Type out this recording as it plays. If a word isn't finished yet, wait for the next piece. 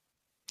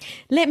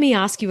Let me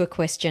ask you a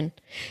question.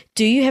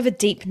 Do you have a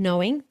deep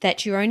knowing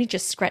that you're only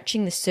just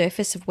scratching the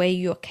surface of where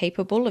you're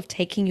capable of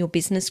taking your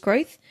business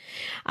growth?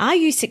 Are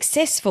you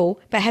successful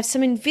but have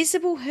some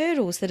invisible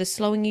hurdles that are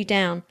slowing you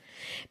down?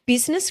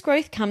 Business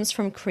growth comes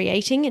from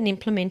creating and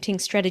implementing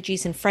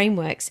strategies and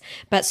frameworks,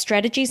 but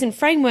strategies and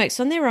frameworks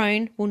on their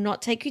own will not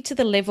take you to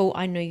the level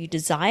I know you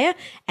desire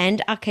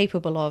and are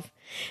capable of.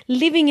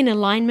 Living in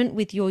alignment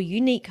with your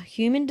unique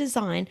human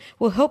design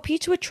will help you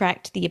to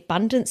attract the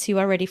abundance you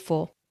are ready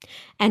for.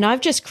 And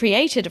I've just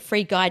created a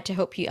free guide to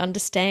help you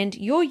understand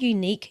your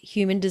unique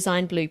human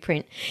design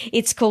blueprint.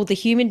 It's called the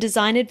Human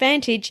Design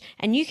Advantage,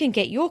 and you can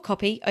get your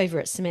copy over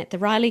at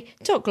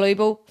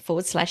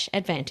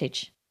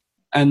samanthariley.global/advantage.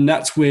 And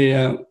that's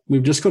where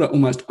we've just got to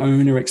almost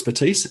own our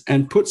expertise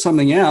and put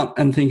something out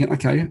and think,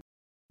 okay,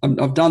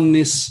 I've done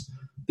this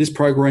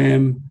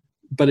program,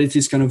 but it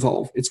is going to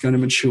evolve. It's going to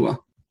mature,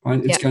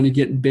 right? It's going to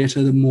get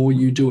better the more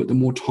you do it, the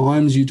more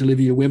times you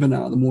deliver your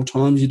webinar, the more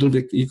times you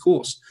deliver your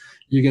course.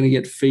 You're going to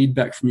get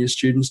feedback from your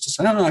students to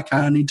say, oh, okay,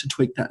 I need to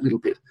tweak that a little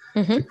bit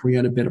to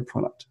create a better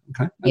product,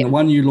 okay? And the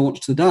one you launch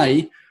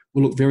today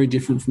will look very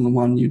different from the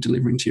one you're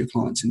delivering to your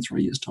clients in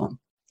 3 years' time.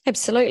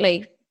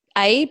 Absolutely.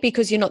 A,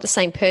 because you're not the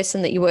same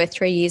person that you were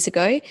 3 years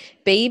ago.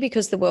 B,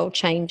 because the world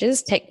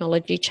changes,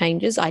 technology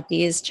changes,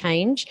 ideas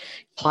change,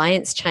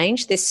 clients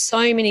change. There's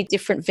so many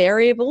different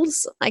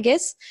variables, I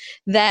guess,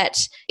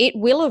 that it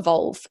will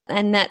evolve.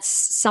 And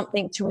that's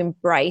something to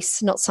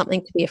embrace, not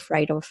something to be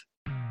afraid of.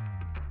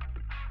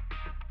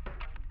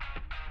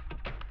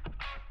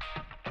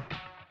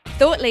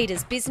 Thought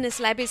Leaders Business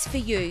Lab is for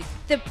you,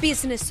 the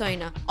business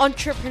owner,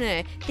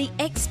 entrepreneur, the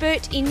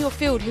expert in your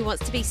field who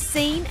wants to be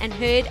seen and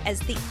heard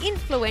as the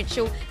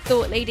influential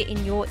thought leader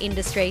in your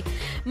industry.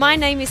 My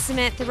name is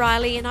Samantha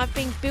Riley, and I've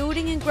been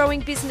building and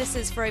growing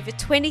businesses for over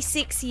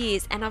 26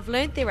 years, and I've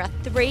learned there are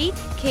 3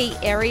 key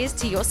areas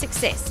to your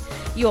success: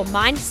 your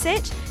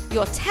mindset,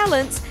 your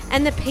talents,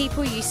 and the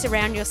people you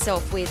surround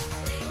yourself with.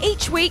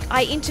 Each week,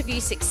 I interview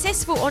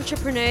successful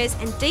entrepreneurs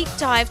and deep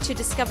dive to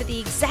discover the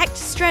exact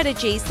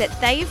strategies that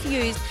they have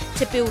used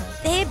to build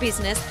their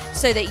business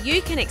so that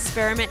you can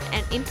experiment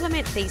and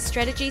implement these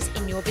strategies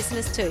in your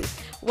business too.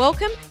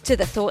 Welcome to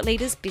the Thought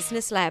Leaders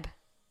Business Lab.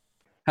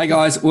 Hey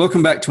guys,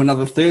 welcome back to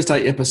another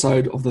Thursday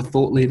episode of the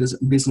Thought Leaders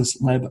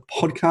Business Lab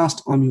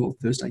podcast. I'm your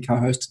Thursday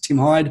co-host, Tim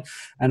Hyde.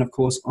 And of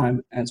course,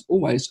 I'm, as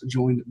always,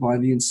 joined by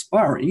the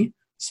inspiring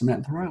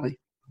Samantha Riley.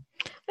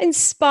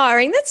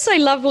 Inspiring. That's so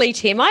lovely,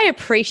 Tim. I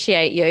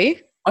appreciate you.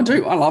 I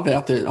do. I love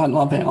our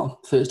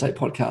Thursday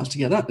podcast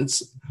together.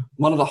 It's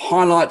one of the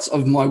highlights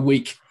of my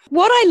week.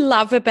 What I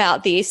love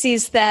about this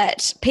is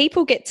that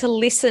people get to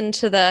listen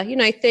to the,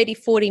 30,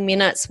 40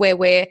 minutes where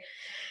we're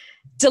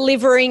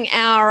delivering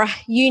our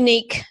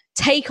unique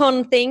take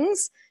on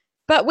things,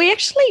 but we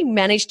actually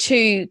manage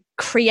to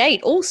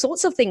create all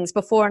sorts of things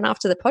before and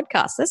after the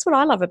podcast. That's what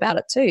I love about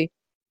it too.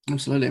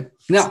 Absolutely.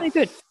 Now, so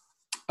good.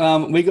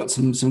 We got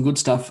some good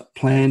stuff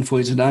planned for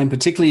you today, and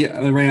particularly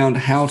around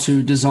how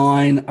to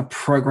design a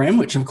program,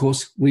 which of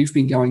course we've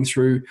been going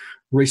through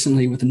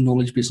recently with the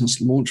Knowledge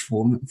Business Launch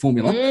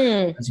Formula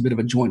as a bit of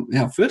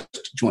our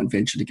first joint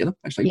venture together.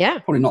 Actually,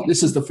 probably not.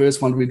 This is the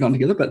first one we've done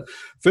together, but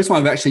first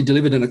one we've actually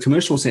delivered in a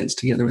commercial sense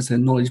together is the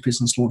Knowledge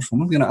Business Launch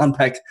Formula. We're going to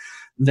unpack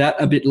that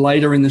a bit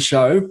later in the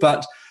show,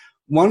 but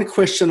one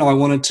question I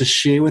wanted to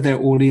share with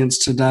our audience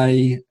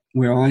today,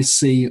 where I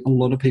see a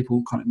lot of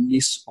people kind of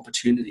miss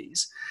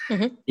opportunities,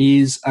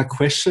 is a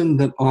question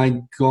that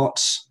I got,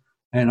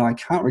 and I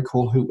can't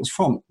recall who it was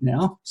from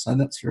now, so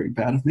that's very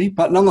bad of me.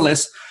 But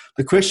nonetheless,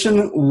 the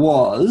question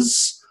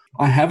was,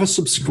 I have a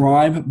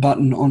subscribe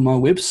button on my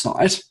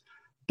website,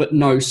 but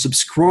no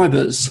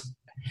subscribers.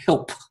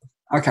 Help.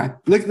 Okay,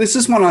 look, this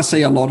is one I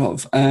see a lot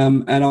of,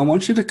 and I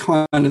want you to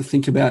kind of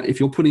think about if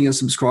you're putting a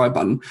subscribe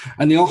button,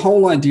 and the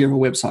whole idea of a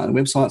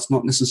website's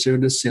not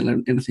necessarily to sell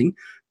anything.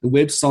 The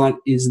website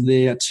is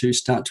there to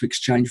start to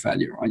exchange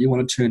value, right? You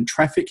want to turn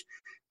traffic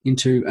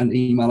into an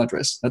email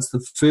address. That's the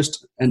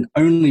first and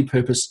only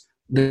purpose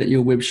that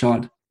your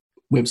website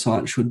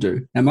should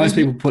do. Now, most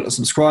people put a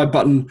subscribe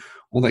button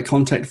or their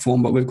contact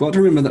form, but we've got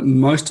to remember that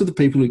most of the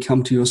people who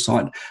come to your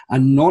site are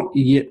not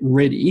yet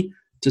ready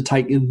to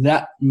take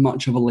that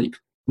much of a leap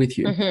with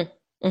you.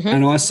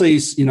 And I see,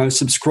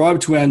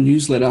 subscribe to our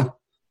newsletter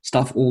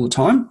stuff all the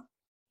time.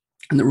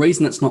 And the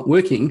reason it's not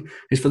working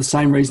is for the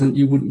same reason that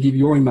you wouldn't give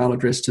your email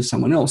address to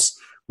someone else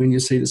when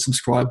you see the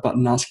subscribe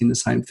button asking the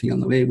same thing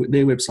on their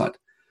website.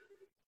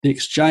 The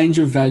exchange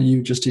of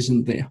value just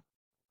isn't there.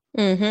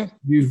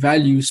 You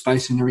value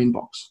space in your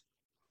inbox.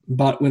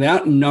 But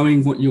without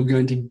knowing what you're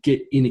going to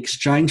get in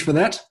exchange for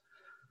that,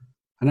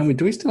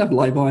 do we still have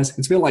lay-bys?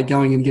 It's a bit like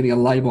going and getting a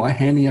lay-by,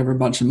 handing over a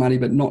bunch of money,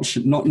 but not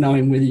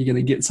knowing whether you're going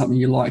to get something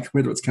you like,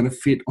 whether it's going to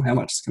fit or how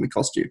much it's going to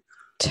cost you.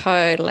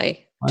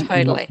 Totally. Right?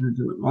 Totally.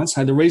 Do it, right?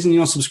 So the reason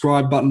your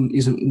subscribe button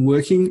isn't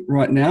working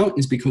right now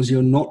is because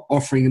you're not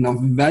offering enough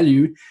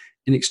value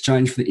in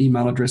exchange for the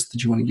email address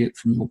that you want to get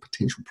from your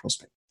potential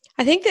prospect.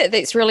 I think that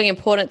it's really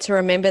important to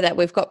remember that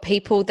we've got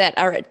people that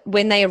are,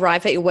 when they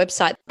arrive at your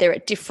website, they're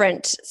at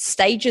different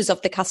stages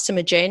of the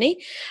customer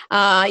journey.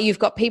 You've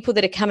got people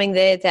that are coming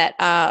there that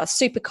are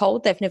super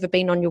cold. They've never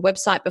been on your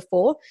website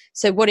before.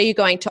 So what are you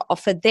going to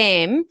offer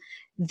them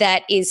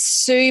that is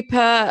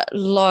super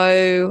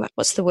low,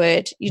 what's the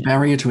word?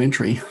 Barrier to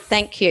entry.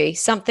 Thank you.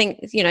 Something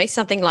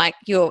like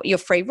your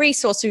free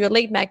resource or your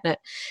lead magnet.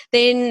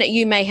 Then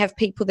you may have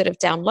people that have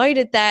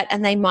downloaded that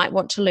and they might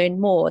want to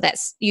learn more.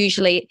 That's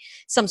usually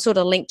some sort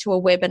of link to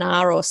a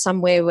webinar or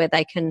somewhere where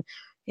they can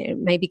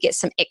maybe get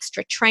some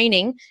extra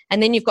training.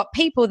 And then you've got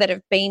people that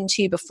have been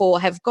to you before,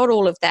 have got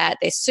all of that.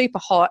 They're super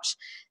hot.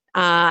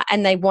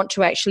 And they want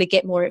to actually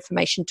get more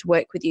information to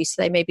work with you.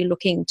 So they may be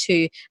looking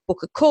to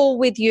book a call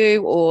with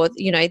you or,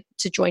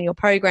 to join your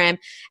program.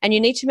 And you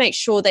need to make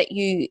sure that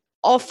you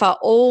offer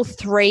all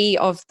three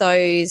of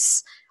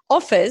those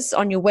offers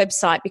on your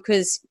website,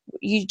 because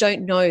you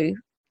don't know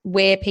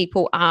where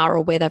people are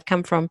or where they've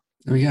come from.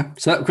 There we go.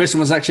 So that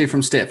question was actually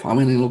from Steph. I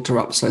went and looked her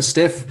up. So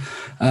Steph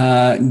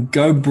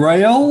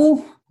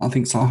Gobrail, I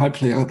think so.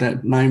 Hopefully I got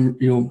that name,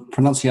 your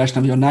pronunciation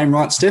of your name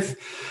right, Steph.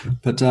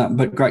 But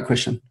great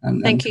question.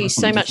 Thank you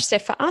so much,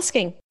 Steph, for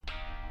asking.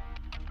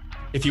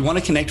 If you want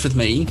to connect with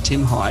me,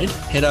 Tim Hyde,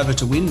 head over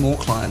to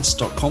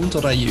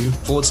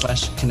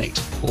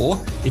winmoreclients.com.au/connect.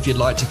 Or if you'd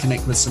like to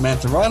connect with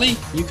Samantha Riley,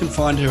 you can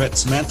find her at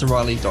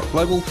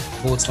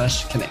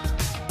samanthariley.global/connect.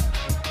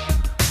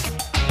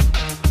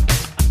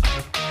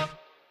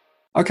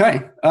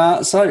 Okay.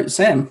 So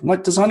Sam,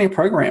 like designing a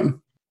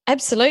program.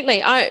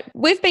 Absolutely.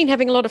 We've been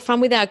having a lot of fun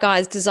with our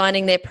guys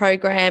designing their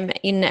program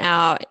in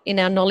our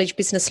Knowledge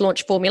Business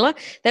Launch Formula.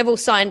 They've all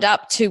signed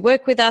up to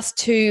work with us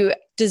to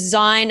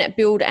design,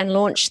 build and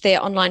launch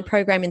their online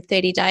program in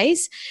 30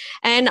 days.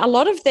 And a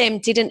lot of them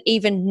didn't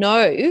even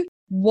know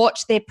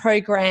what their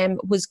program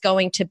was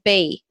going to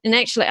be. And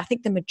actually, I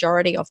think the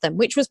majority of them,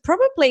 which was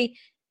probably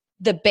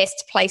the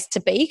best place to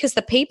be, because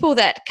the people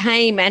that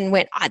came and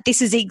went,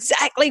 this is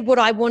exactly what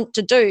I want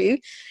to do,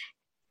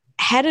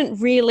 hadn't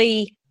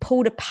really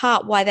pulled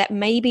apart why that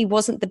maybe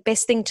wasn't the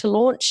best thing to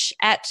launch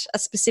at a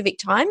specific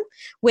time,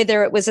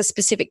 whether it was a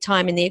specific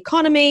time in the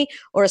economy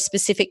or a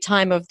specific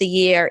time of the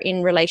year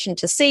in relation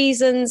to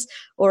seasons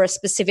or a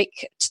specific,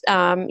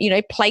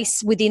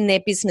 place within their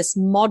business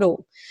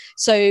model.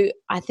 So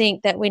I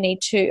think that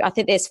I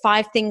think there's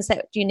 5 things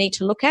that you need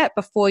to look at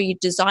before you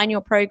design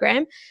your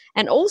program,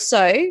 and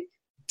also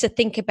to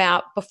think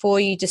about before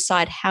you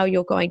decide how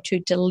you're going to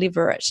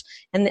deliver it.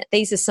 And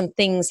these are some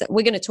things that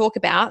we're going to talk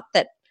about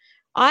that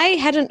I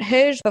hadn't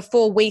heard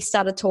before we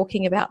started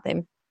talking about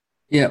them.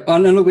 Yeah,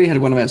 and look, we had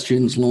one of our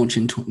students launch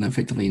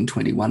effectively in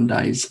 21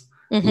 days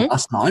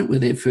last night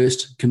with their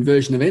first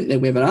conversion event, their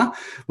webinar,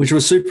 which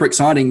was super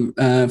exciting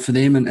for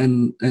them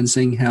and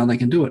seeing how they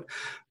can do it.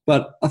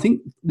 But I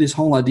think this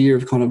whole idea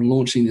of kind of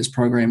launching this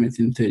program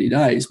within 30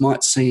 days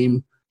might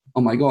seem,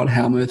 oh my God,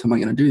 how on earth am I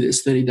going to do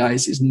this? 30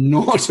 days is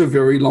not a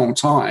very long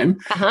time.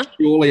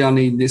 Surely I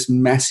need this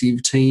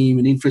massive team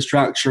and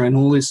infrastructure and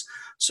all this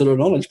sort of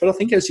knowledge. But I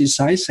think, as you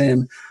say,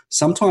 Sam,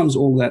 sometimes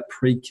all that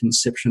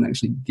preconception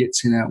actually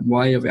gets in our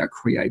way of our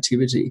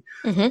creativity.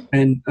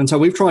 And so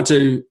we've tried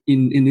to,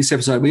 in this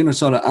episode, we're going to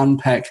sort of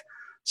unpack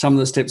some of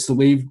the steps that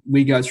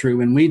we go through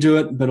when we do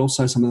it, but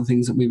also some of the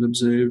things that we've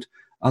observed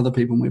other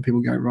people, where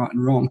people go right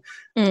and wrong.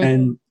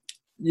 And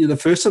the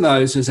first of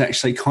those is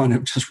actually kind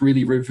of just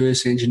really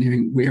reverse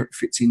engineering where it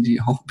fits into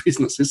your whole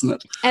business, isn't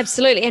it?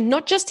 Absolutely. And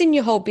not just in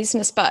your whole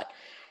business, but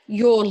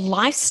your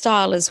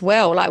lifestyle as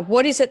well. Like,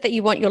 what is it that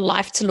you want your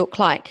life to look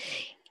like?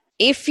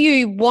 If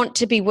you want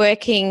to be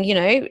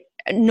working,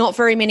 not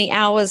very many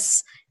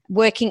hours,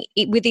 working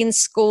within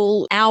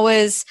school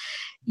hours,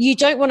 you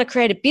don't want to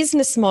create a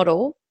business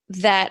model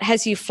that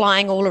has you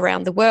flying all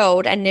around the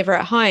world and never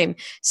at home.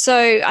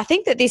 So I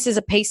think that this is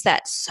a piece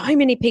that so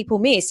many people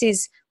miss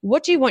is,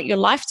 what do you want your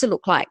life to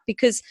look like?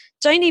 Because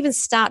don't even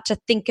start to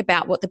think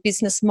about what the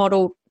business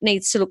model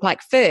needs to look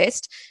like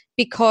first,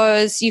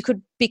 because you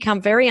could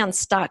become very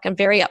unstuck and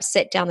very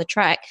upset down the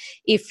track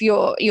if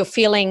you're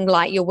feeling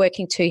like you're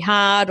working too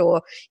hard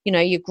or,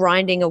 you're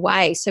grinding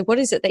away. So what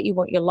is it that you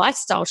want your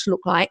lifestyle to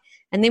look like?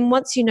 And then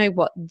once you know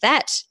what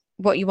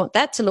you want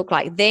that to look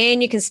like,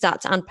 then you can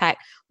start to unpack,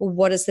 well,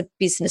 what does the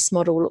business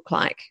model look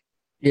like?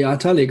 Yeah, I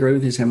totally agree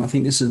with you, Sam. I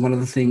think this is one of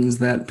the things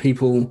that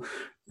people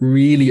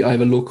really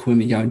overlook when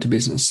we go into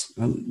business.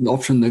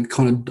 Often the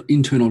kind of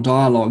internal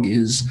dialogue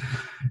is,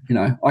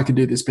 I could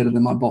do this better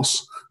than my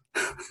boss.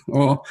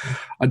 Or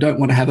I don't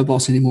want to have a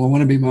boss anymore. I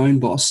want to be my own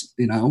boss.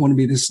 I want to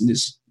be this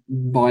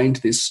buy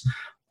into this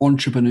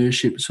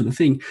entrepreneurship sort of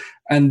thing.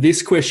 And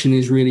this question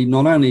is really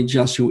not only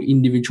just your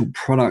individual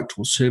product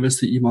or service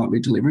that you might be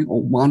delivering,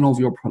 or one of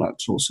your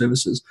products or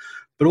services,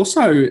 but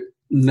also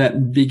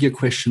that bigger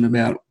question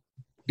about,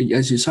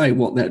 as you say,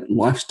 what that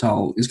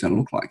lifestyle is going to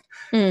look like.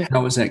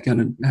 How is that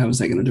going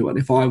to do it?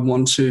 If I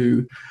want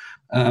to,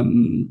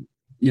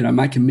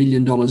 make $1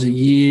 million a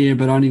year,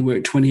 but only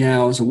work 20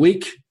 hours a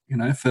week,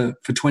 for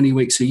 20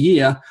 weeks a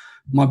year,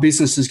 my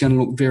business is going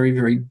to look very,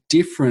 very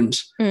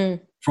different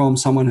from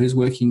someone who's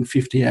working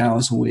 50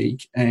 hours a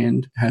week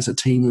and has a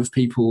team of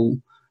people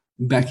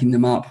backing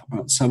them up.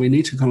 Right? So we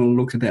need to kind of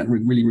look at that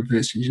and really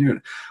reverse engineer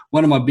it.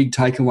 One of my big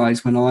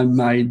takeaways when I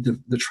made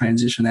the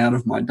transition out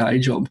of my day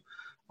job,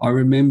 I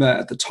remember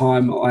at the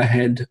time I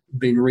had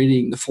been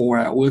reading The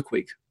 4-Hour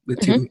Workweek with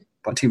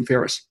by Tim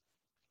Ferriss.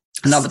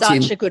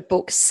 Such a good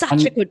book.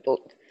 Such a good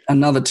book.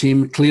 Another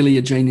Tim, clearly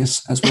a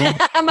genius as well.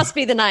 That must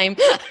be the name.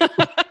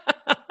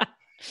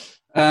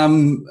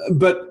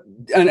 But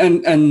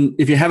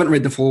if you haven't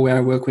read The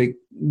 4-Hour Workweek,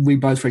 we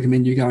both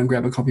recommend you go and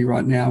grab a copy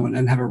right now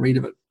and have a read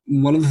of it.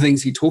 One of the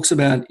things he talks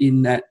about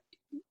in that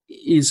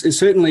is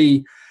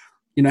certainly,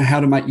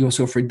 how to make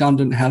yourself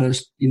redundant, how to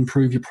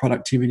improve your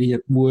productivity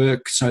at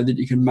work so that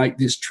you can make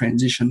this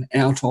transition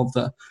out of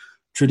the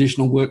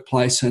traditional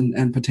workplace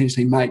and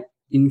potentially make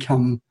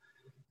income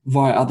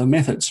via other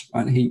methods.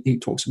 Right? He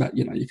talks about,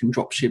 you can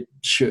drop ship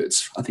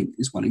shirts, I think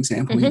is one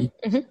example.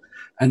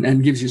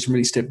 And gives you some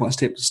really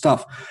step-by-step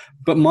stuff.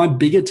 But my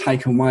bigger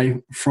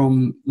takeaway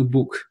from the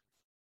book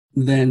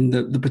than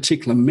the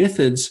particular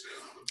methods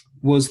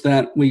was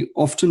that we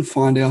often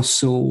find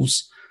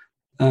ourselves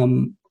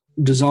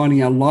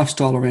designing our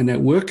lifestyle around our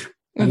work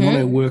and not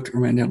our work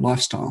around our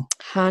lifestyle.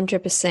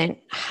 100%.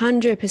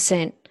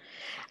 100%.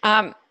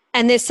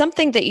 And there's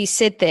something that you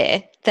said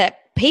there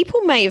that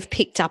people may have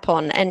picked up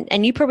on,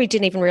 and you probably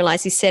didn't even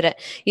realize you said it.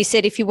 You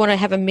said if you want to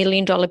have $1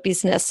 million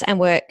business and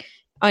work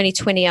only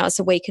 20 hours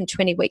a week and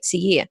 20 weeks a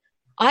year.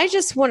 I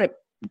just want to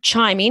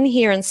chime in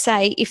here and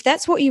say, if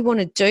that's what you want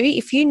to do,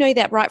 if you know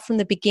that right from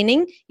the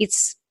beginning,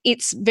 it's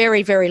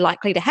very, very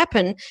likely to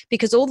happen,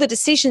 because all the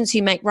decisions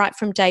you make right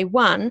from day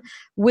one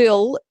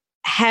will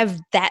have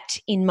that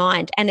in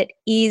mind, and it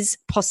is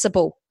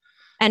possible,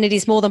 and it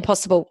is more than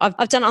possible.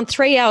 I've done it on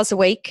 3 hours a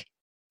week,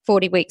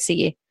 40 weeks a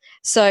year.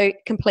 So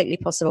completely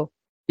possible.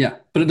 Yeah,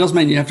 but it does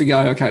mean you have to go,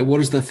 okay, what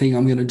is the thing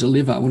I'm going to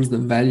deliver? What is the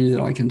value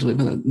that I can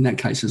deliver that in that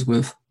case is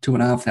worth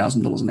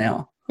 $2,500 an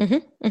hour?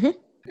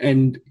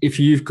 And if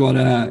you've got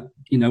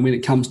when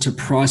it comes to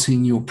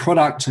pricing your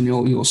product and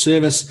your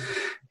service,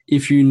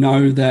 if you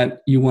know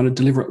that you want to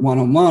deliver it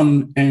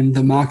one-on-one and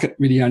the market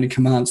really only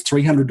commands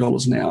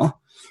 $300 an hour,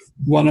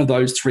 one of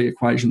those three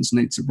equations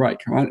needs to break,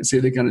 right? It's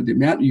either going to be the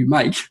amount you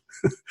make,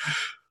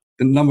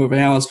 the number of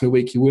hours per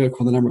week you work,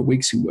 or the number of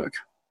weeks you work.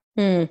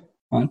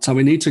 Right? So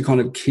we need to kind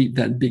of keep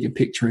that bigger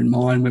picture in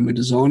mind when we're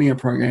designing a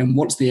program.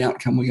 What's the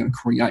outcome we're going to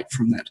create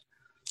from that?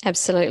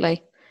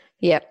 Absolutely.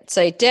 Yeah.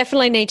 So you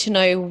definitely need to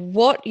know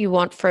what you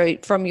want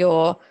from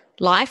your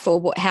life,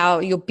 or how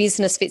your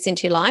business fits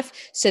into your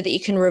life, so that you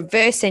can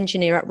reverse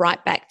engineer it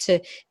right back to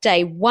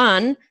day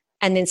one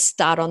and then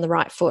start on the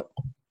right foot.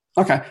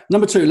 Okay.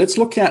 Number two, let's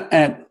look at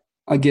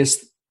I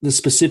guess, the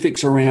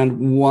specifics around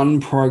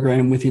one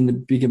program within the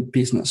bigger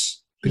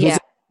business. Because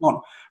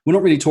we're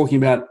not really talking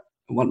about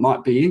what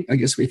might be, I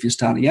guess, if you're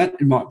starting out,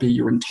 it might be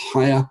your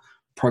entire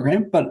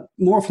program, but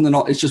more often than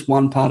not, it's just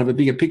one part of a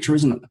bigger picture,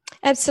 isn't it?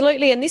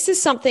 Absolutely. And this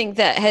is something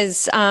that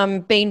has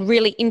been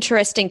really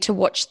interesting to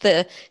watch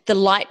the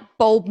light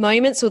bulb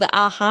moments or the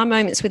aha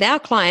moments with our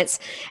clients,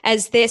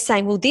 as they're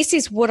saying, well, this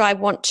is what I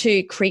want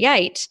to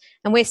create.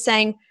 And we're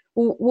saying,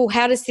 well,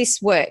 how does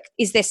this work?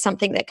 Is there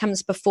something that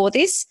comes before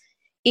this?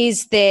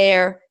 Is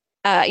there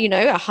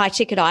a high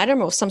ticket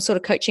item or some sort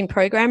of coaching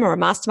program or a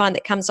mastermind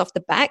that comes off the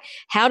back?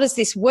 How does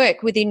this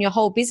work within your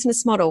whole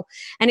business model?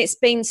 And it's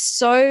been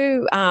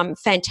so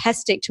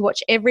fantastic to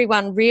watch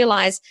everyone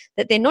realize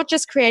that they're not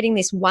just creating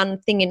this one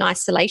thing in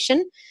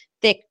isolation.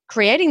 They're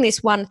creating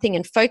this one thing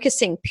and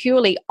focusing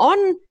purely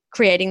on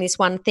creating this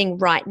one thing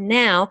right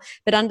now,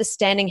 but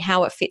understanding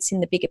how it fits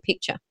in the bigger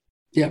picture.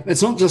 Yeah,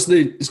 it's not just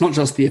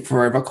the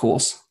forever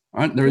course,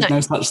 right? There is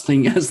no such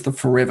thing as the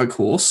forever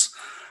course.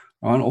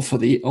 Right, or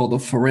the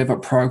forever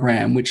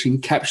program, which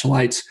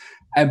encapsulates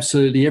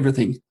absolutely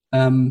everything. I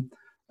don't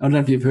know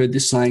if you've heard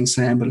this saying,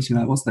 Sam, but it's,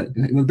 what's that?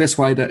 The best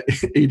way to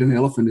eat an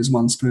elephant is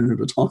one spoon at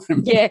a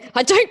time. Yeah,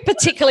 I don't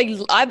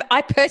particularly.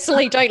 I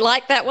personally don't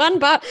like that one,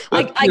 but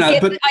I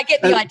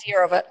get the idea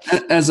of it.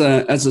 As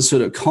a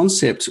sort of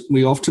concept,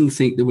 we often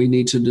think that we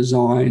need to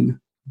design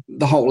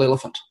the whole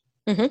elephant.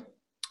 And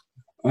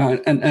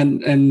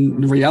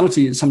the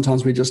reality is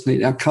sometimes we just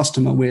need our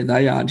customer where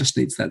they are just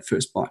needs that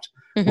first bite.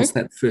 What's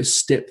that first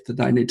step that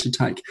they need to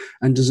take,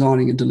 and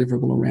designing a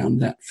deliverable around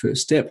that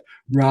first step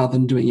rather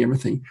than doing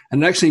everything.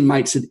 And it actually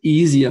makes it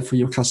easier for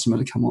your customer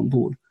to come on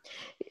board.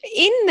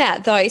 In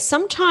that, though,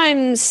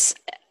 sometimes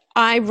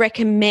I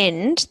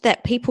recommend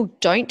that people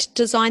don't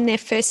design their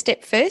first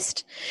step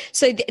first.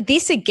 So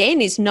this,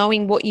 again, is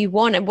knowing what you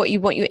want and what you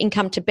want your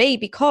income to be,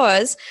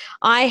 because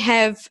I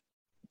have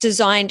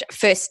designed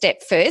first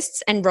step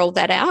first and rolled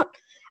that out.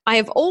 I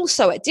have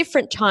also at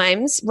different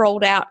times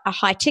rolled out a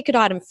high ticket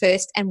item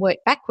first and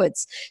worked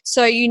backwards.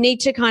 So you need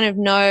to kind of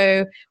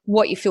know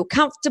what you feel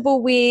comfortable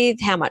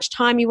with, how much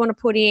time you want to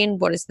put in,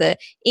 what is the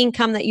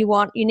income that you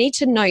want. You need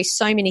to know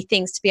so many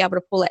things to be able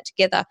to pull that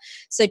together.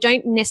 So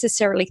don't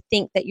necessarily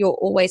think that you're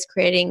always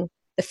creating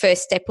the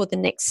first step or the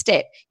next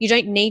step. You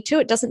don't need to.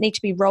 It doesn't need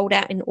to be rolled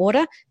out in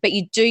order, but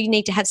you do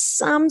need to have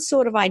some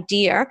sort of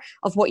idea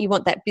of what you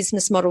want that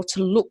business model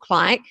to look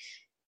like,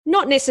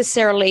 not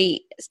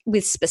necessarily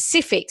with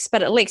specifics,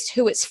 but at least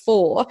who it's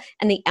for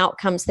and the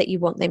outcomes that you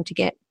want them to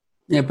get.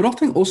 Yeah, but I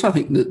think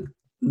that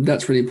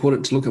that's really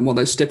important to look at what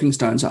those stepping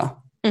stones are.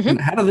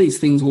 And how do these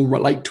things all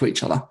relate to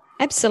each other?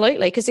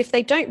 Absolutely, because if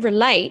they don't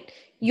relate,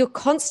 you're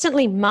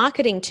constantly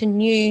marketing to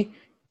new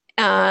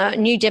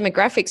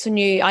demographics or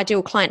new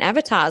ideal client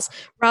avatars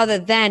rather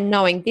than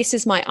knowing this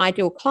is my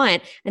ideal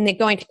client and they're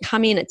going to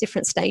come in at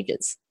different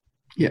stages.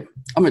 Yeah,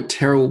 I'm a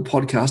terrible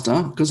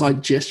podcaster because I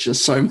gesture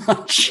so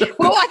much.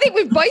 Well, I think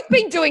we've both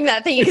been doing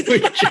that thing.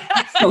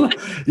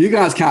 You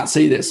guys can't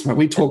see this, but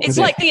we talk. It's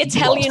like the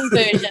Italian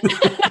version.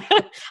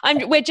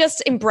 We're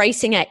just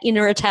embracing our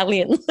inner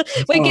Italian.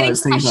 We're getting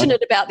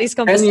passionate about this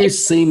conversation. Can you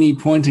see me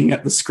pointing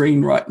at the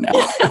screen right now?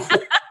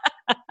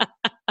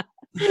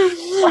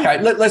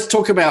 Okay, let's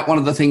talk about one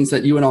of the things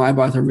that you and I are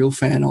both a real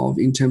fan of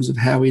in terms of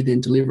how we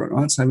then deliver it,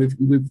 right? So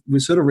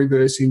we've sort of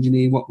reverse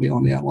engineered what we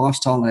want our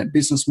lifestyle and our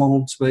business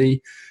model to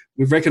be.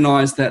 We've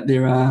recognised that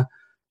there are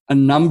a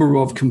number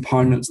of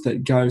components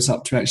that goes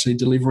up to actually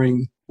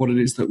delivering what it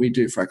is that we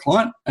do for our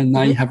client, and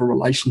they have a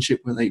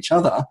relationship with each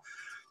other.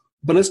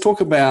 But let's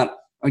talk about,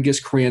 I guess,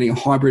 creating a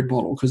hybrid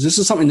model, because this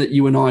is something that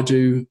you and I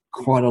do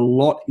quite a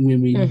lot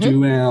when we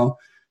do our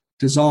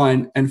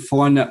design and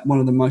find that one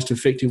of the most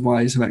effective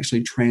ways of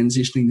actually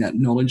transitioning that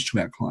knowledge to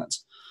our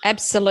clients.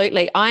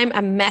 Absolutely. I'm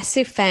a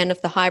massive fan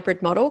of the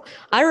hybrid model.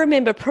 I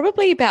remember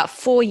probably about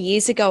 4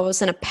 years ago, I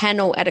was in a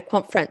panel at a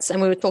conference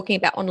and we were talking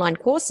about online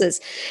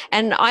courses.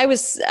 And I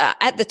was,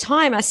 at the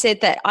time, I said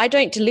that I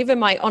don't deliver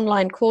my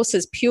online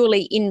courses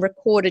purely in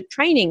recorded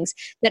trainings,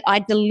 that I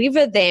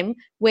deliver them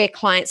where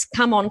clients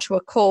come onto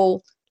a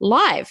call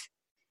live.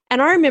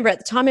 And I remember at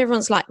the time,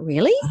 everyone's like,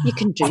 really? You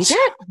can do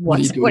that? What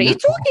are you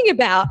talking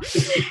about?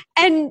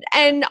 And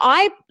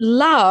I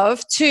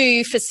love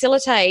to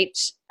facilitate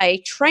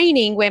a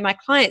training where my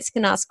clients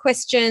can ask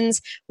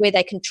questions, where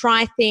they can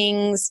try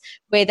things,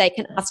 where they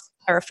can ask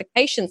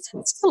clarifications. So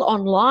it's still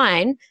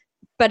online,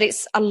 but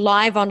it's a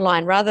live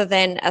online rather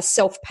than a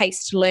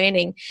self-paced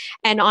learning.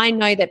 And I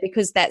know that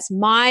because that's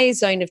my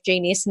zone of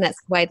genius and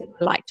that's the way that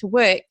I like to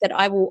work, that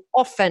I will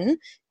often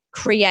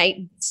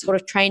create sort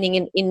of training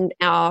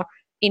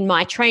in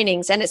my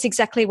trainings. And it's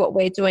exactly what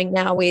we're doing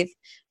now with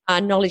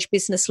Knowledge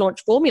Business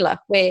Launch Formula.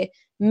 We're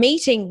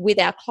meeting with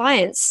our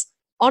clients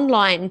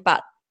online,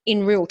 but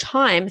in real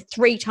time,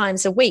 3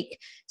 times a week.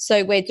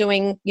 So we're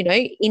doing,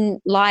 in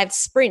live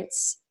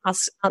sprints,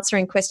 us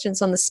answering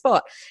questions on the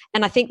spot.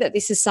 And I think that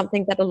this is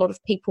something that a lot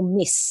of people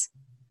miss.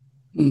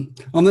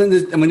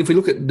 If we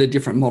look at the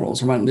different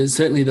models, right, there's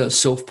certainly the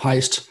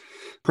self-paced,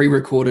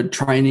 pre-recorded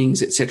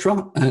trainings,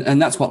 etc.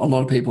 And that's what a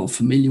lot of people are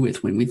familiar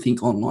with when we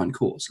think online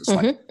course. It's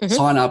like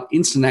sign up,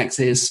 instant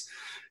access.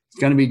 It's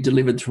going to be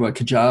delivered through a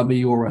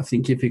Kajabi or a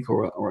Thinkific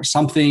or a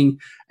something.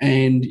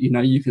 And,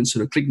 you can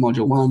sort of click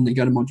module 1, then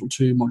go to module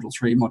 2, module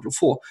 3, module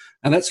 4.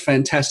 Now, that's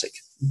fantastic.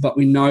 But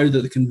we know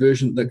that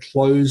the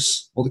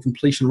close or the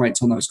completion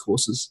rates on those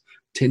courses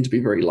tend to be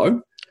very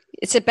low.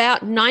 It's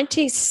about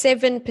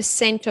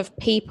 97% of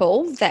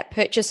people that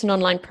purchase an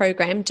online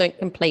program don't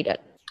complete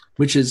it.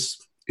 Which is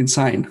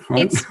insane,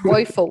 right? It's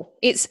woeful.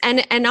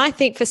 And I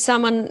think for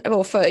someone,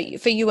 or for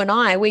you and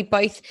I, we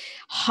both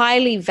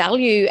highly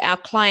value our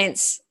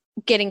clients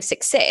getting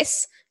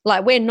success.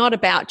 Like, we're not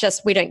about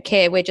just, we don't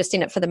care, we're just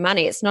in it for the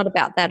money. It's not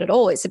about that at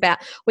all. It's about,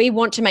 we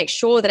want to make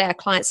sure that our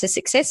clients are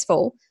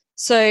successful.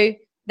 So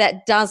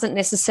that doesn't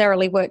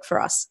necessarily work for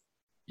us.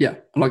 Yeah.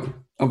 Like,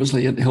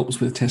 obviously it helps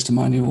with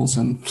testimonials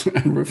and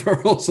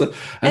referrals as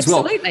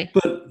Absolutely.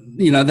 Well.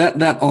 But,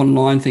 that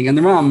online thing, and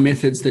there are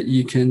methods that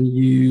you can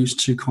use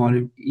to kind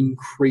of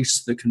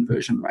increase the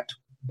conversion rate.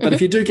 But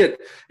if you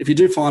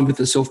do find with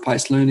the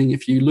self-paced learning,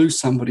 if you lose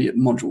somebody at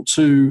module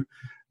 2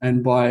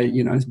 and by,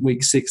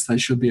 week 6, they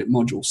should be at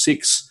module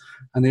 6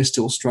 and they're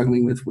still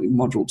struggling with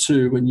module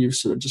 2 and you've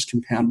sort of just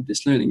compounded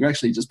this learning, you're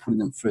actually just putting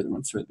them further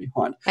and further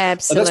behind.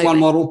 Absolutely. So that's one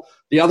model.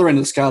 The other end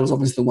of the scale is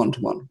obviously the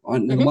one-to-one. Right?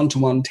 And the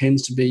one-to-one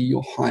tends to be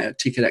your higher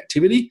ticket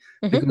activity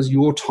because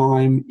your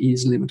time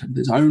is limited.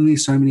 There's only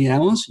so many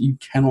hours. You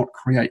cannot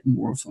create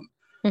more of them.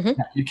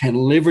 Now, you can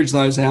leverage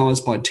those hours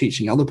by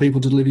teaching other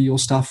people to deliver your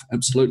stuff.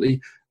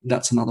 Absolutely.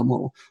 That's another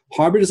model.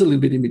 Hybrid is a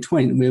little bit in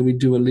between, where we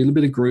do a little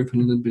bit of group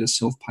and a little bit of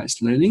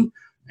self-paced learning,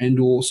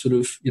 and all sort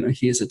of,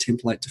 here's a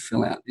template to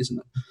fill out, isn't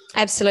it?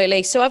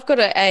 Absolutely. So I've got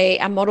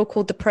a model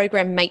called the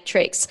Program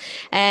Matrix,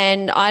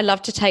 and I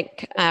love to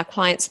take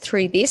clients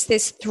through this.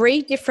 There's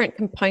 3 different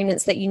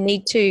components that you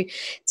need to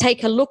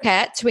take a look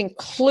at to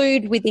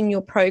include within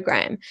your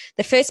program.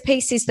 The first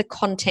piece is the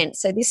content.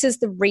 So this is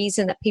the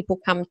reason that people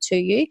come to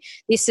you.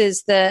 This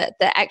is the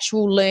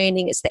actual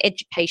learning. It's the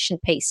education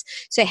piece.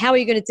 So how are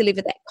you going to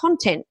deliver that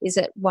content? Is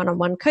it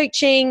one-on-one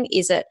coaching?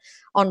 Is it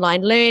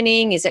online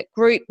learning? Is it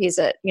group? Is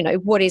it,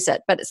 what is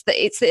it? But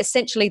it's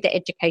essentially the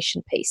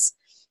education piece.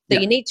 So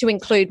you need to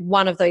include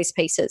one of those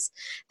pieces.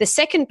 The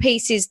second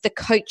piece is the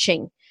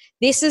coaching.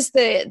 This is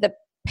the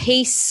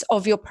piece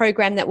of your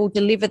program that will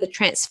deliver the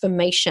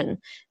transformation.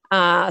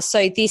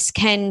 So this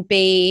can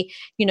be,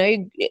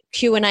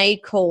 Q&A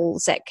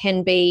calls. That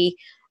can be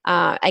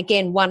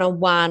again,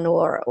 one-on-one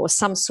or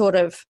some sort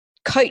of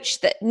coach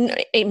that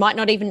it might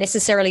not even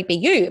necessarily be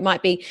you. It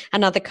might be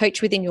another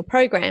coach within your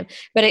program,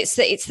 but it's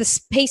this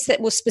piece that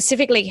will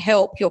specifically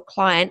help your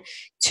client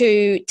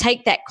to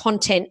take that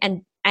content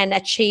and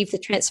achieve the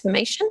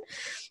transformation.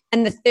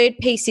 And the third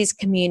piece is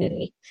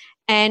community.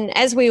 And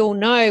as we all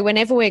know,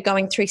 whenever we're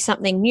going through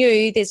something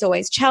new, there's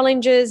always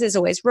challenges, there's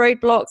always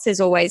roadblocks,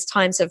 there's always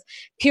times of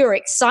pure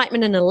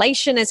excitement and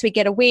elation as we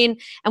get a win.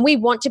 And we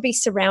want to be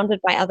surrounded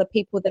by other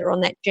people that are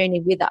on that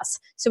journey with us.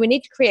 So we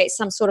need to create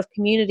some sort of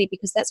community,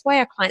 because that's why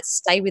our clients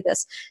stay with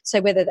us.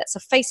 So whether that's a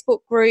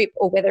Facebook group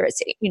or whether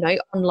it's,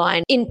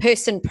 online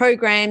in-person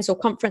programs or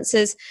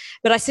conferences.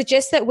 But I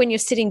suggest that when you're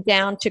sitting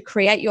down to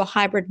create your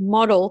hybrid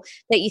model,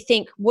 that you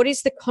think, what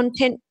is the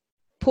content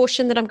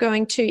portion that I'm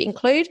going to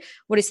include?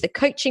 What is the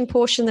coaching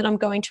portion that I'm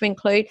going to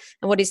include?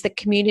 And what is the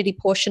community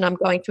portion I'm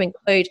going to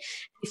include?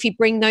 If you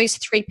bring those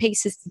three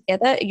pieces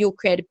together, you'll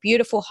create a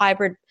beautiful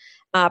hybrid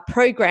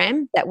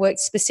program that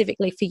works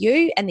specifically for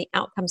you and the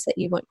outcomes that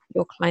you want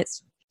your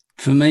clients.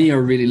 For me, I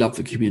really love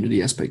the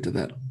community aspect of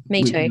that.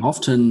 Me too. We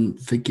often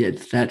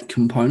forget that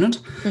component,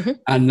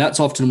 and that's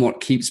often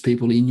what keeps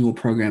people in your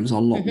programs a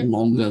lot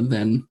longer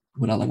than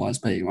would otherwise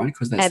be, right?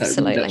 Because that's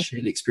that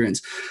shared experience.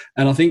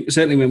 And I think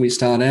certainly when we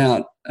start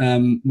out,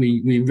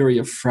 we're very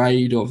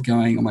afraid of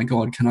going, oh my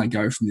God, can I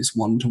go from this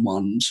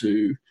one-to-one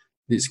to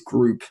this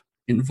group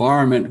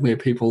environment where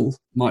people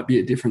might be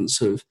at different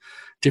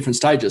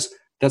stages?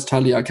 That's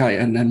totally okay.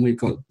 And then we've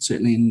got,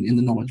 certainly in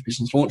the Knowledge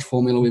Business Launch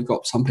Formula, we've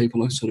got some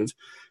people who are sort of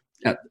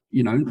at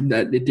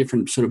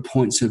different sort of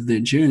points of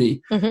their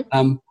journey.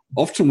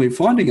 Often we're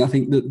finding, I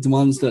think, that the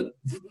ones that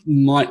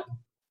might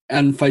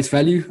and face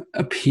value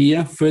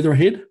appear further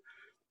ahead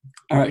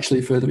are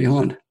actually further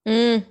behind.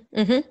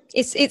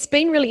 It's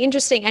been really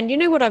interesting. And you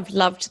know what I've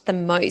loved the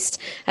most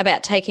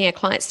about taking our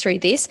clients through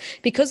this?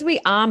 Because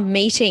we are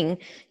meeting,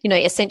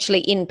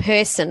 essentially in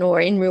person or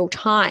in real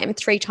time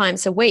 3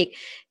 times a week,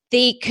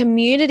 the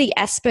community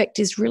aspect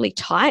is really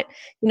tight.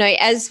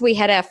 As we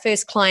had our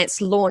first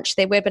clients launch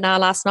their webinar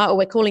last night, or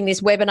we're calling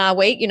this webinar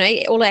week,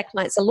 all our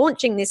clients are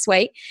launching this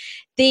week.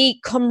 The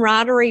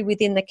camaraderie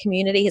within the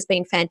community has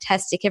been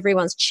fantastic.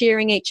 Everyone's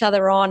cheering each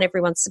other on.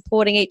 Everyone's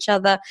supporting each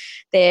other.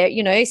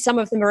 They're, some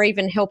of them are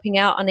even helping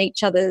out on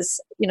each other's,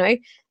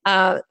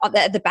 at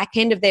the back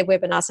end of their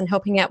webinars and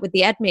helping out with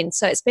the admin.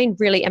 So it's been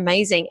really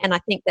amazing. And I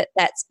think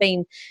that's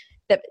been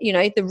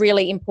the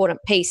really important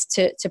piece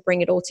to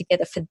bring it all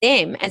together for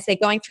them as they're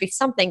going through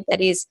something that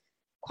is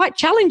quite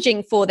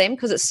challenging for them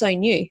because it's so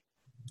new.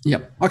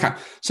 Yep. Okay.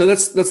 So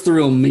that's the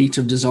real meat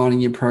of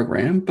designing your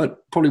program,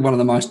 but probably one of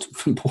the most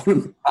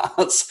important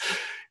parts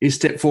is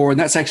step 4, and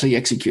that's actually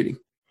executing.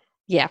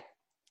 Yeah.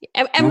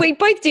 And we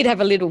both did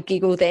have a little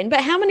giggle then,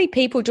 but how many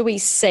people do we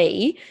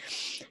see?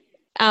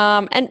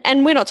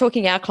 And we're not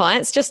talking our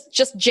clients,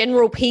 just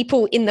general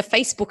people in the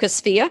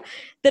Facebookosphere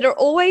that are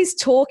always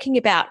talking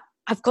about,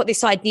 I've got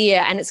this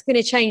idea and it's going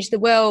to change the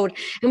world,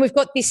 and we've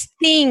got this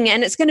thing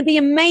and it's going to be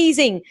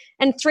amazing.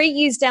 And 3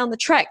 years down the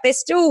track, they're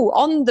still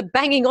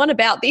banging on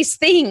about this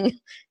thing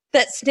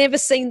that's never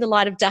seen the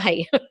light of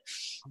day. I've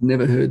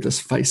never heard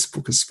this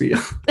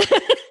Facebookosphere.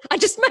 I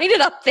just made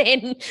it up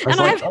then.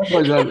 I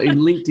was in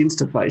LinkedIn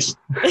Instaface.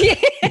 Yeah.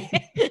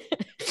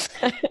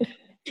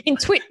 In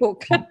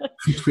Twitbook.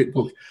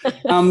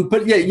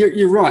 But yeah,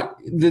 you're right.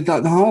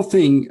 The whole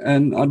thing,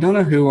 and I don't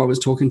know who I was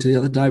talking to the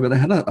other day, but they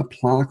had a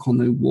plaque on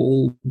the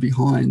wall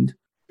behind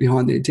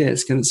their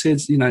desk, and it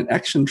says,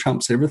 action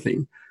trumps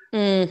everything.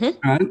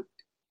 Right?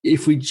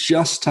 If we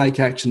just take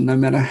action, no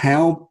matter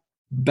how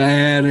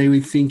bad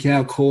we think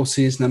our course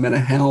is, no matter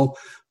how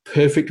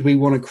perfect we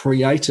want to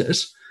create it,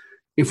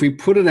 if we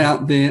put it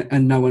out there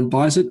and no one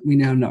buys it, we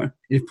now know.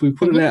 If we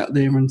put it out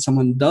there and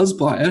someone does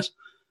buy it,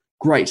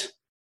 great.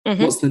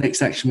 What's the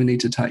next action we need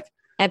to take?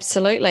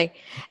 Absolutely.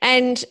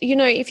 And,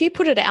 if you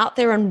put it out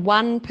there and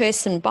one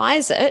person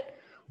buys it,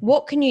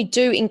 what can you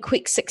do in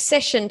quick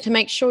succession to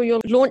make sure you're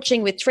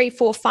launching with 3,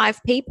 4,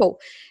 5 people?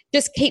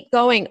 Just keep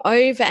going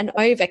over and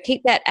over.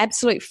 Keep that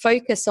absolute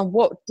focus on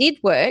what did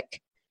work,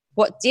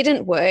 what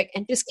didn't work,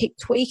 and just keep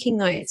tweaking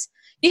those.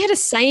 You had a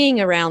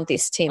saying around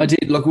this, Tim. I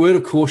did. Look, word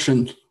of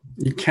caution,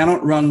 you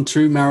cannot run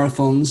 2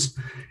 marathons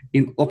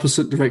in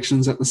opposite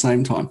directions at the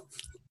same time.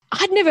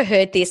 I'd never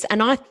heard this,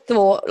 and I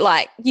thought,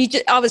 I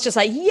was just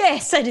like,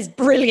 yes, that is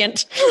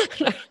brilliant.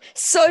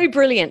 So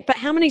brilliant. But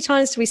how many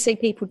times do we see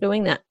people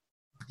doing that?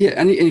 Yeah,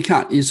 and you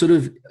can't.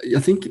 I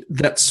think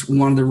that's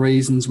one of the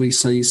reasons we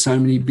see so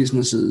many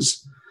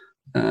businesses,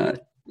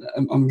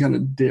 I'm going to,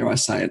 dare I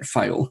say it,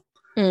 fail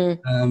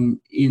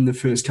in the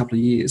first couple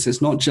of years.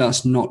 It's not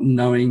just not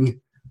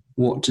knowing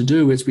what to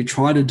do, it's we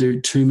try to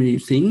do too many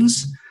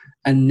things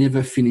and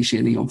never finish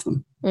any of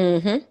them.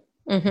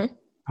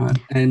 Right?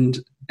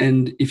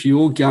 And if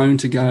you're going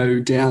to go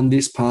down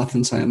this path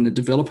and say, I'm going to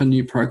develop a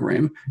new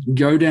program,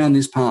 go down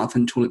this path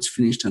until it's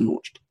finished and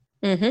launched.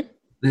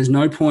 There's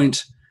no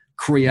point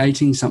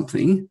creating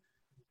something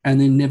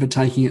and then never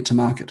taking it to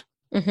market.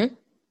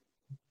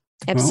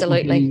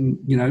 Absolutely.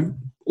 Well,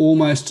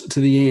 almost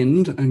to the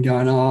end and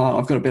going,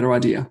 I've got a better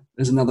idea.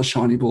 There's another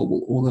shiny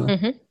bauble, or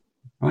the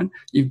right.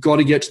 You've got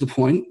to get to the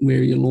point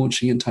where you're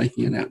launching and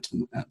taking it out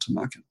to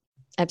market.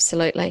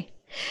 Absolutely.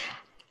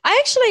 I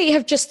actually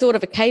have just thought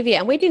of a caveat,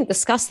 and we didn't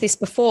discuss this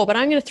before, but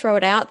I'm going to throw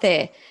it out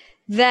there,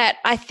 that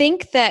I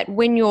think that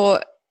when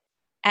you're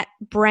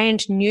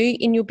brand new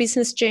in your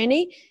business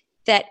journey,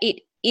 that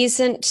it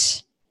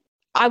isn't,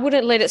 I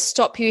wouldn't let it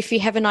stop you if you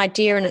have an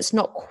idea and it's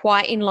not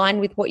quite in line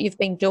with what you've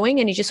been doing,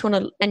 and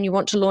you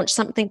want to launch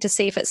something to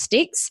see if it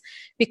sticks,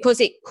 because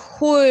it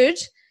could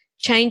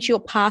change your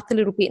path a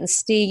little bit and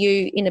steer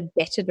you in a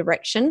better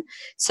direction.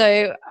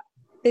 So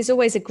there's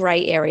always a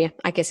grey area,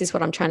 I guess, is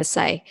what I'm trying to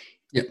say.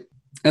 Yep.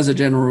 As a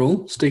general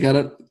rule, stick at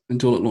it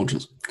until it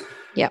launches.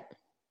 Yep.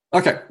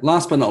 Okay,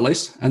 last but not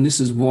least, and this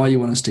is why you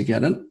want to stick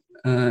at it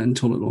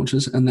until it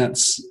launches, and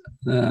that's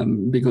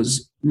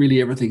because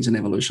really everything's an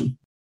evolution.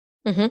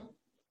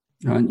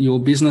 Right? Your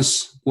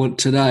business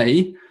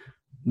today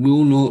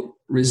will not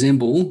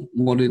resemble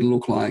what it'll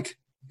look like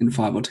in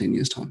 5 or 10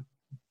 years' time.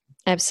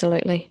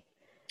 Absolutely.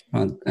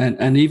 Right?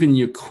 And even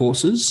your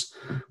courses,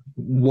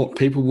 what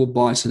people will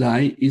buy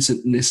today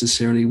isn't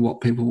necessarily what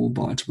people will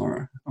buy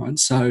tomorrow. Right?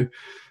 So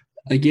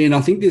again,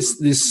 I think this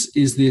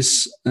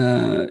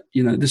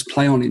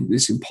play on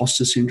this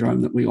imposter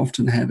syndrome that we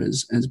often have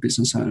as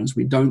business owners.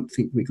 We don't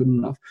think we're good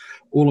enough.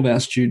 All of our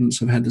students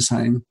have had the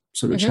same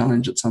sort of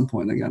challenge at some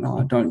point. They go, no,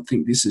 I don't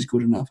think this is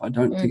good enough. I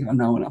don't think I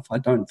know enough. I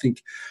don't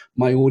think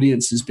my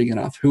audience is big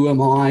enough. Who am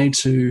I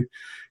to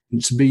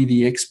be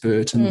the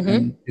expert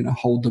and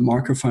hold the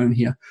microphone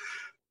here?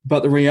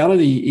 But the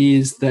reality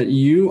is that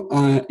you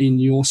are in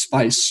your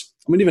space.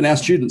 I mean, even our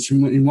students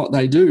in what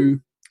they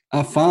do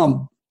are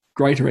far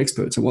greater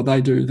experts at what they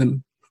do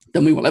than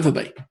we will ever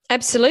be.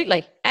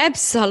 Absolutely.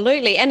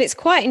 Absolutely. And it's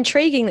quite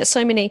intriguing that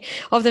so many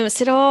of them have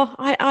said,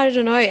 I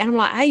don't know. And I'm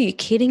like, are you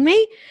kidding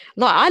me?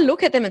 Like, I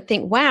look at them and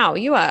think, wow,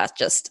 you are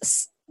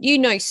just, you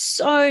know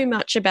so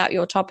much about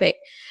your topic.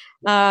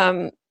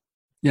 And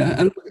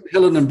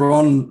Helen and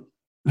Bron,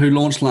 who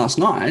launched last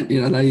night,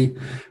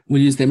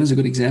 we'll use them as a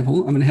good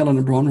example. I mean, Helen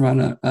and Bron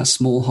run a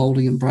small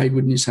holding in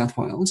Braidwood, New South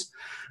Wales.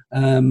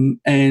 And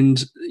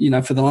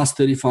for the last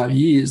 35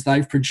 years,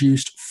 they've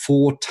produced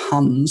 4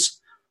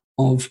 tons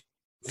of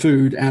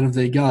food out of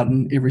their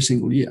garden every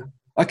single year.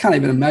 I can't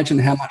even imagine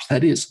how much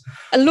that is.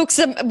 It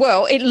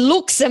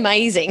looks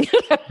amazing.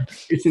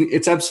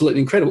 It's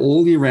absolutely incredible.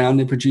 All year round,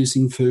 they're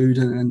producing food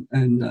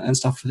and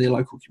stuff for their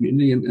local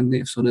community and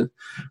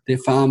their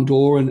farm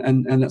door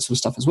and that sort of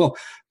stuff as well.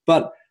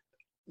 But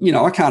I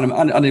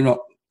don't even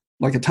know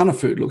like a ton of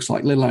food looks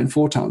like, let alone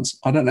 4 tons.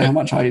 I don't know how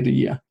much I eat a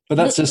year, but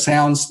that just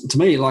sounds to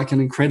me like an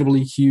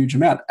incredibly huge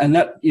amount. And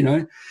that,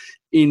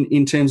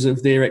 in terms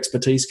of their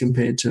expertise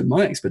compared to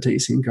my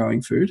expertise in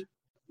growing food,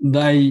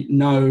 they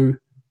know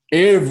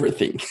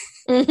everything.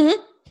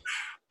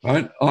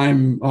 Right?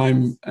 I'm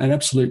an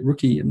absolute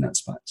rookie in that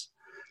space.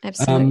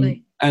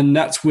 Absolutely. And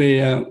that's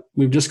where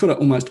we've just got to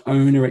almost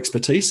own our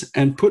expertise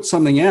and put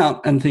something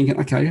out and thinking,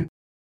 okay,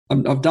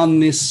 I've done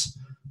this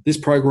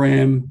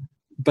program,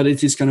 but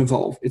it is going to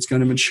evolve. It's going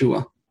to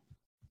mature.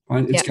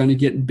 Right? It's going to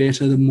get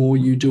better the more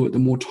you do it. The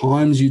more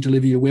times you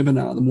deliver your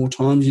webinar, the more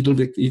times you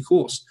deliver your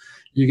course,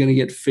 you're going to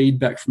get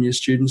feedback from your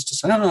students to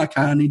say,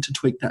 okay, I need to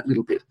tweak that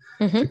little bit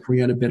to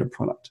create a better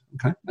product.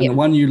 Okay. And the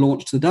one you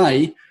launch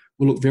today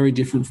will look very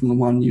different from the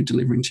one you're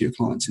delivering to your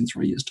clients in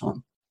 3 years'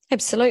 time.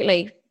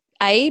 Absolutely.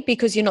 A,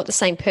 because you're not the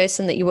same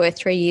person that you were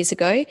 3 years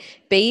ago.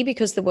 B,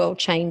 because the world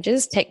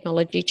changes,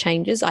 technology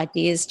changes,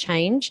 ideas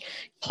change,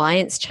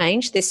 clients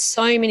change. There's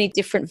so many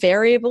different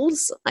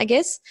variables, I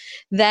guess,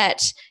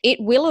 that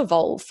it will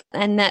evolve.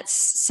 And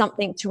that's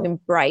something to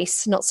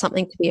embrace, not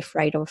something to be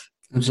afraid of.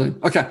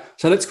 Absolutely. Okay,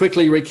 so let's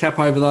quickly recap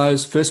over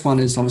those. First one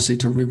is obviously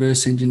to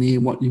reverse engineer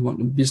what you want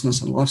the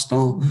business and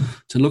lifestyle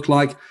to look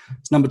like.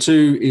 Number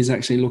 2 is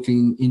actually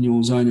looking in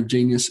your zone of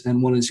genius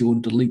and what is your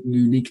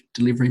unique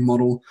delivery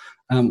model.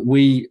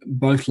 We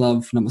both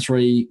love number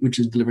 3, which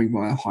is delivering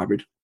via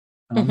hybrid.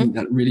 I think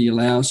that really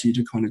allows you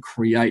to kind of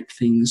create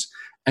things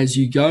as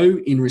you go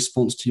in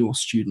response to your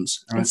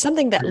students. Right? And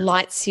something that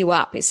lights you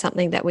up is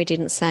something that we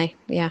didn't say.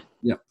 Yeah.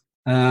 Yeah.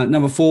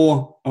 Number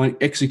 4, I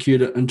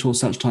execute it until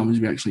such time as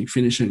we actually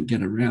finish it and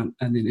get it around,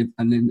 and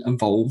then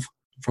evolve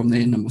from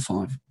there. Number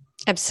 5.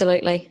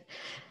 Absolutely.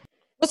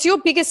 What's your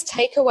biggest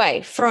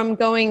takeaway from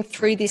going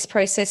through this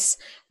process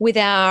with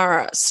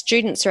our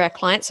students or our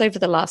clients over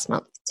the last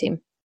month,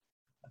 Tim?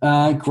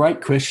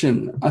 Great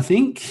question. I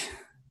think,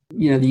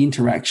 the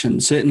interaction,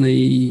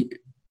 certainly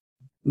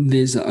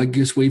I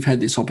guess we've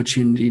had this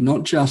opportunity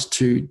not just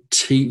to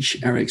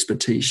teach our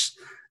expertise,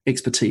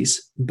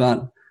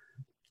 but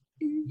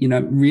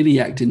really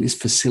act in this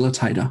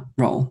facilitator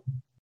role,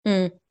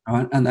 right?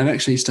 And they've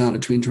actually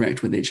started to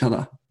interact with each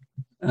other.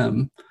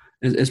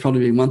 It's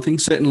probably been one thing.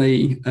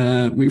 Certainly,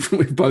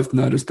 we've both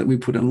noticed that we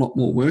put in a lot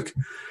more work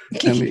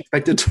than we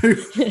expected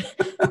to.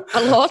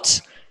 A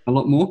lot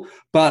more.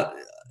 But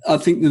I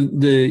think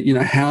the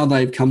how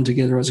they've come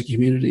together as a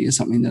community is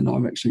something that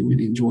I've actually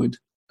really enjoyed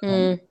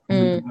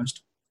the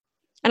most.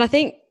 And I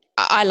think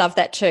I love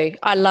that too.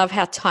 I love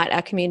how tight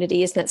our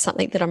community is, and that's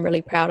something that I'm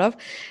really proud of.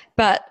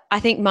 But I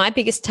think my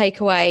biggest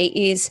takeaway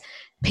is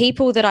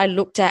people that I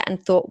looked at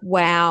and thought,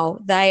 wow,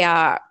 they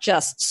are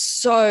just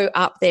so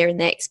up there in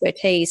their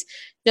expertise.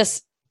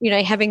 Just,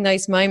 having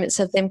those moments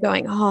of them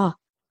going, oh,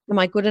 am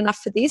I good enough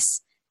for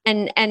this?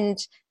 And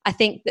I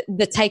think that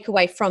the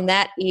takeaway from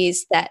that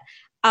is that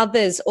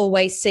others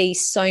always see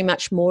so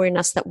much more in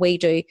us that we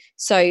do.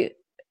 So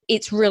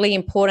it's really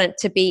important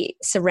to be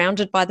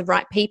surrounded by the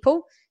right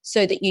people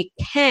so that you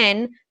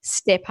can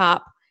step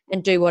up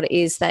and do what it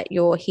is that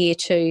you're here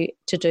to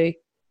do.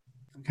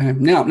 Okay.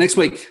 Now, next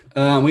week,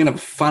 we're going to have a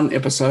fun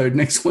episode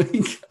next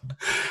week.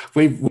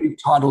 We've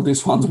titled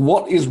this one,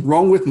 What is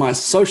Wrong with My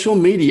Social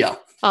Media?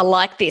 I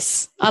like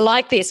this.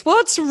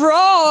 What's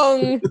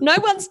wrong? No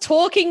one's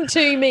talking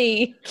to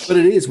me. But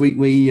it is.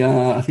 We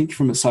I think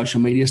from a social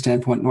media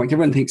standpoint, like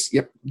everyone thinks,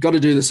 yep, got to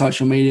do the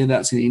social media.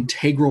 That's an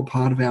integral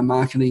part of our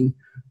marketing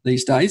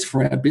these days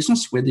for our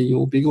business, whether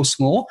you're big or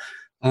small.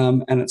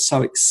 And it's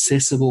so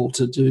accessible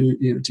to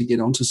do, to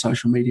get onto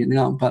social media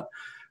now. But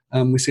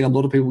we see a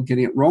lot of people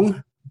getting it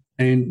wrong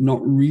and not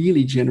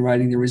really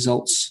generating the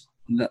results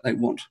that they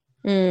want.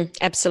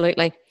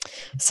 Absolutely.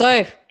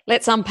 So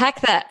let's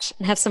unpack that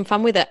and have some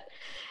fun with it.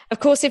 Of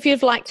course, if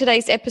you've liked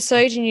today's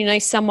episode and you know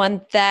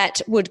someone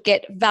that would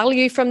get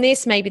value from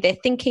this, maybe they're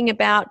thinking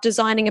about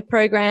designing a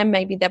program,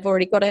 maybe they've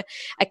already got a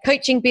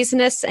coaching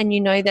business and you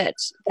know that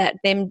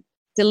them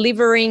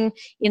delivering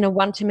in a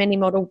one-to-many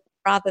model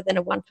rather than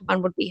a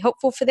one-to-one would be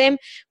helpful for them.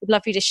 We'd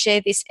love you to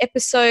share this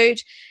episode,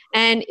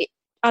 and we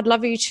would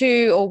love you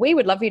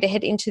to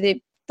head into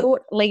the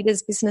Thought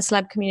Leaders Business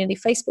Lab Community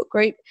Facebook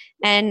group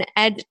and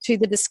add to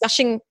the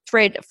discussion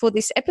thread for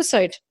this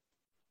episode.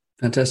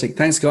 Fantastic.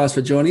 Thanks, guys,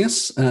 for joining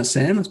us.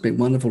 Sam, it's been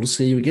wonderful to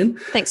see you again.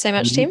 Thanks so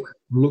much, Tim.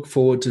 Look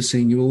forward to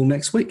seeing you all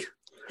next week.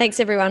 Thanks,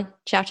 everyone.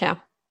 Ciao,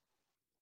 ciao.